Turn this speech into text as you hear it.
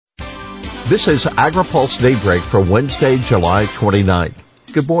This is AgriPulse Daybreak for Wednesday, July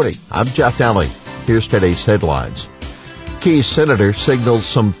 29th. Good morning. I'm Jeff Daly. Here's today's headlines. Key senator signals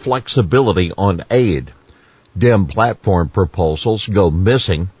some flexibility on aid. Dem platform proposals go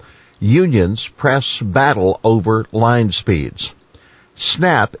missing. Unions press battle over line speeds.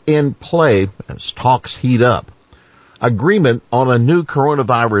 SNAP in play as talks heat up. Agreement on a new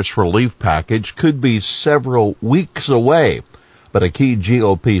coronavirus relief package could be several weeks away, but a key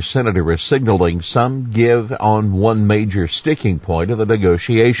GOP senator is signaling some give on one major sticking point of the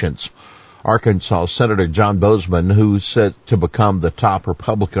negotiations. Arkansas Senator John Bozeman, who's set to become the top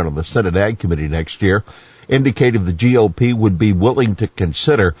Republican on the Senate Ag Committee next year, indicated the GOP would be willing to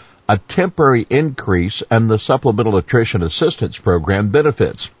consider a temporary increase in the Supplemental Nutrition Assistance Program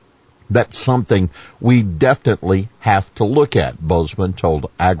benefits. That's something we definitely have to look at, Bozeman told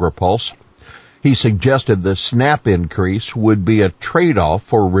AgriPulse. He suggested the SNAP increase would be a trade-off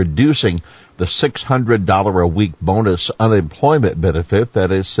for reducing the $600 a week bonus unemployment benefit that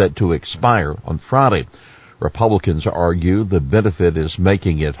is set to expire on Friday. Republicans argue the benefit is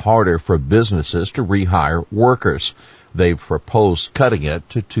making it harder for businesses to rehire workers. They've proposed cutting it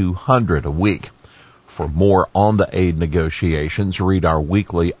to $200 a week. For more on the aid negotiations, read our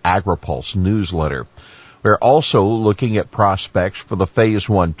weekly AgriPulse newsletter. We're also looking at prospects for the Phase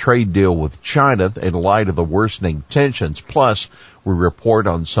 1 trade deal with China in light of the worsening tensions. Plus, we report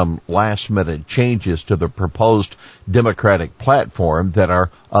on some last-minute changes to the proposed Democratic platform that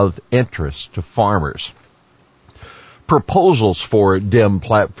are of interest to farmers. Proposals for Dem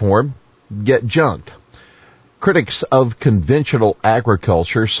platform get junked. Critics of conventional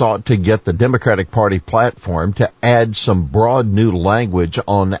agriculture sought to get the Democratic Party platform to add some broad new language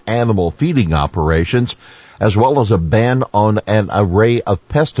on animal feeding operations, as well as a ban on an array of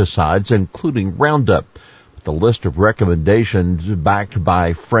pesticides, including Roundup. The list of recommendations backed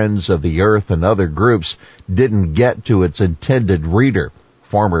by Friends of the Earth and other groups didn't get to its intended reader.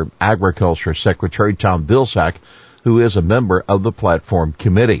 Former Agriculture Secretary Tom Vilsack, who is a member of the platform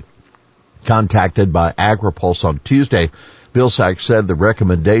committee. Contacted by AgriPulse on Tuesday, Vilsack said the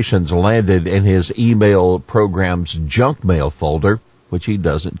recommendations landed in his email program's junk mail folder, which he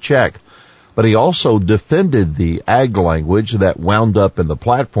doesn't check. But he also defended the ag language that wound up in the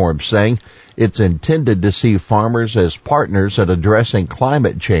platform, saying it's intended to see farmers as partners in addressing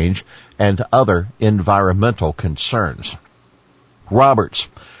climate change and other environmental concerns. Roberts,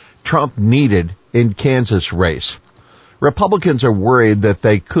 Trump needed in Kansas race. Republicans are worried that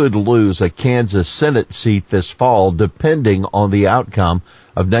they could lose a Kansas Senate seat this fall depending on the outcome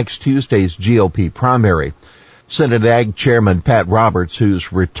of next Tuesday's GOP primary. Senate Ag Chairman Pat Roberts,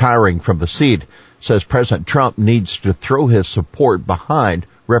 who's retiring from the seat, says President Trump needs to throw his support behind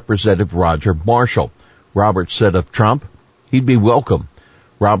Representative Roger Marshall. Roberts said of Trump, he'd be welcome.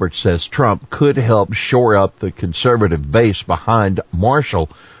 Roberts says Trump could help shore up the conservative base behind Marshall,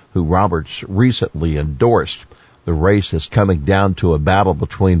 who Roberts recently endorsed. The race is coming down to a battle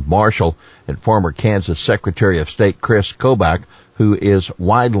between Marshall and former Kansas Secretary of State Chris Kobach, who is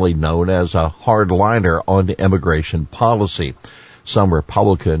widely known as a hardliner on immigration policy. Some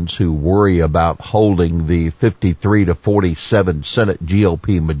Republicans who worry about holding the 53-47 Senate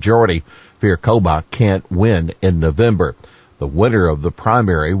GOP majority fear Kobach can't win in November. The winner of the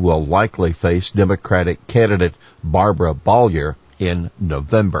primary will likely face Democratic candidate Barbara Bollier in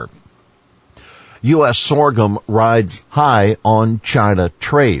November. U.S. sorghum rides high on China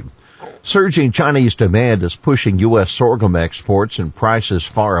trade. Surging Chinese demand is pushing U.S. sorghum exports and prices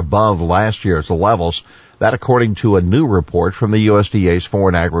far above last year's levels. That according to a new report from the USDA's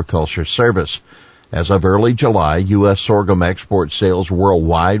Foreign Agriculture Service. As of early July, U.S. sorghum export sales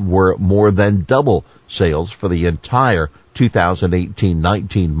worldwide were more than double sales for the entire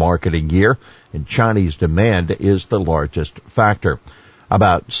 2018-19 marketing year, and Chinese demand is the largest factor.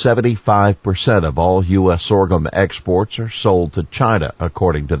 About 75% of all U.S. sorghum exports are sold to China,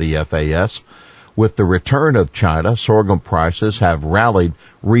 according to the FAS. With the return of China, sorghum prices have rallied,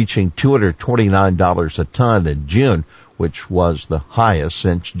 reaching $229 a ton in June, which was the highest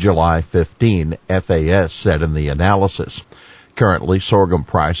since July 15, FAS said in the analysis. Currently, sorghum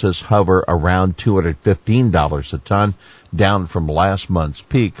prices hover around $215 a ton, down from last month's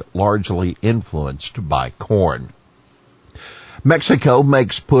peak, largely influenced by corn. Mexico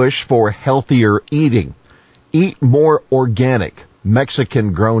makes push for healthier eating. Eat more organic,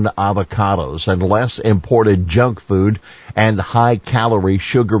 Mexican-grown avocados and less imported junk food and high-calorie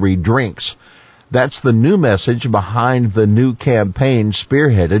sugary drinks. That's the new message behind the new campaign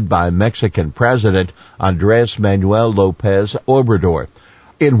spearheaded by Mexican President Andrés Manuel López Obrador.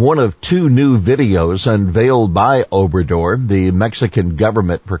 In one of two new videos unveiled by Obrador, the Mexican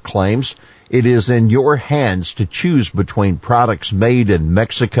government proclaims it is in your hands to choose between products made in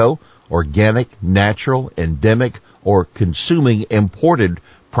Mexico, organic, natural, endemic, or consuming imported,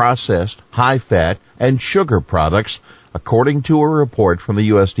 processed, high-fat, and sugar products, according to a report from the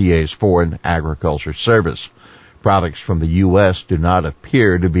USDA's Foreign Agriculture Service. Products from the U.S. do not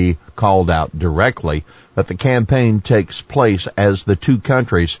appear to be called out directly, but the campaign takes place as the two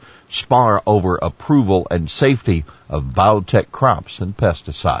countries spar over approval and safety of biotech crops and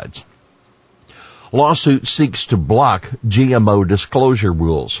pesticides. Lawsuit seeks to block GMO disclosure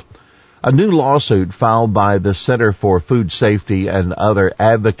rules. A new lawsuit filed by the Center for Food Safety and other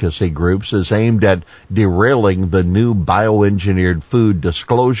advocacy groups is aimed at derailing the new bioengineered food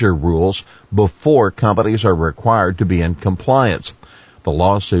disclosure rules before companies are required to be in compliance. The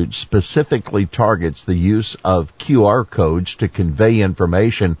lawsuit specifically targets the use of QR codes to convey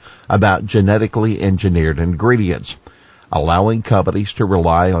information about genetically engineered ingredients. Allowing companies to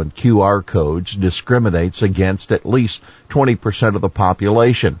rely on QR codes discriminates against at least 20% of the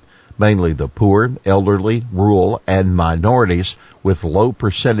population, mainly the poor, elderly, rural, and minorities with low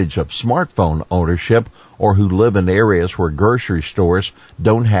percentage of smartphone ownership or who live in areas where grocery stores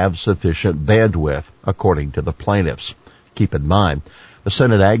don't have sufficient bandwidth, according to the plaintiffs. Keep in mind, the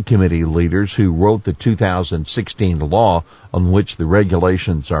Senate Ag Committee leaders who wrote the 2016 law on which the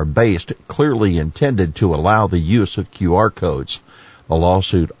regulations are based clearly intended to allow the use of QR codes. The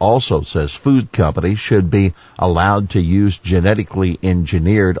lawsuit also says food companies should be allowed to use genetically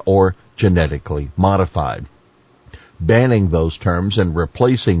engineered or genetically modified. Banning those terms and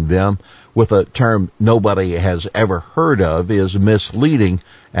replacing them with a term nobody has ever heard of is misleading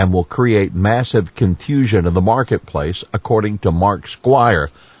and will create massive confusion in the marketplace, according to Mark Squire.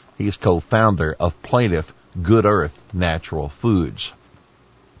 He's co-founder of plaintiff Good Earth Natural Foods.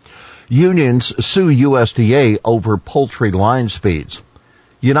 Unions sue USDA over poultry line speeds.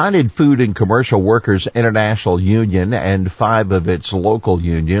 United Food and Commercial Workers International Union and 5 of its local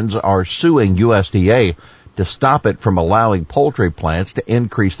unions are suing USDA to stop it from allowing poultry plants to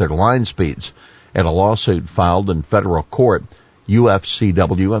increase their line speeds. In a lawsuit filed in federal court,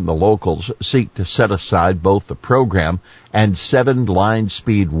 UFCW and the locals seek to set aside both the program and 7 line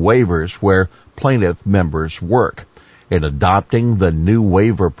speed waivers where plaintiff members work. In adopting the new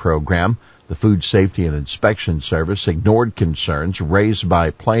waiver program, the Food Safety and Inspection Service ignored concerns raised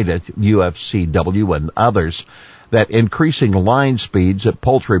by plaintiff UFCW and others that increasing line speeds at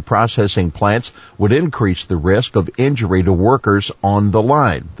poultry processing plants would increase the risk of injury to workers on the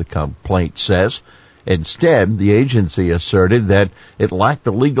line, the complaint says. Instead, the agency asserted that it lacked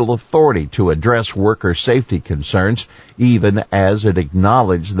the legal authority to address worker safety concerns, even as it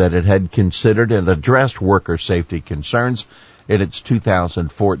acknowledged that it had considered and addressed worker safety concerns in its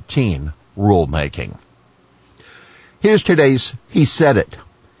 2014 rulemaking. Here's today's He Said It.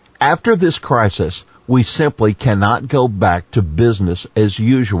 After this crisis, we simply cannot go back to business as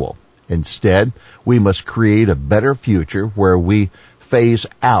usual. Instead, we must create a better future where we phase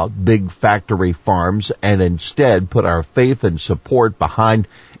out big factory farms and instead put our faith and support behind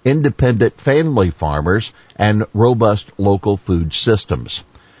independent family farmers and robust local food systems.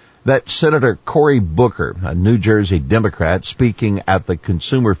 That's Senator Cory Booker, a New Jersey Democrat, speaking at the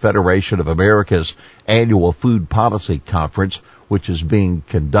Consumer Federation of America's annual food policy conference, which is being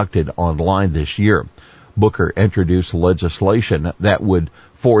conducted online this year. Booker introduced legislation that would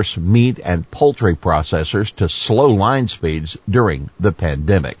force meat and poultry processors to slow line speeds during the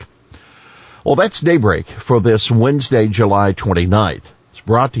pandemic. Well, that's Daybreak for this Wednesday, July 29th. It's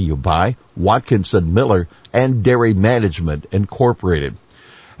brought to you by Watkinson Miller and Dairy Management Incorporated.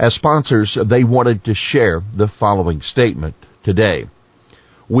 As sponsors, they wanted to share the following statement today.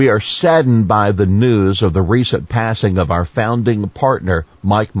 We are saddened by the news of the recent passing of our founding partner,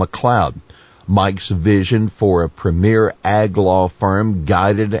 Mike McLeod. Mike's vision for a premier ag law firm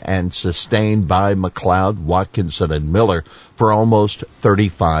guided and sustained by McLeod, Watkinson, and Miller for almost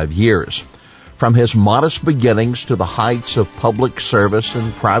 35 years. From his modest beginnings to the heights of public service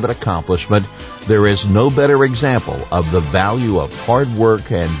and private accomplishment, there is no better example of the value of hard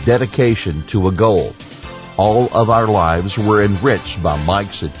work and dedication to a goal. All of our lives were enriched by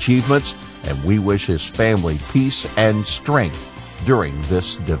Mike's achievements, and we wish his family peace and strength during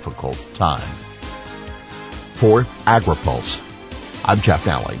this difficult time. For AgriPulse, I'm Jeff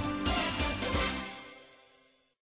Nally.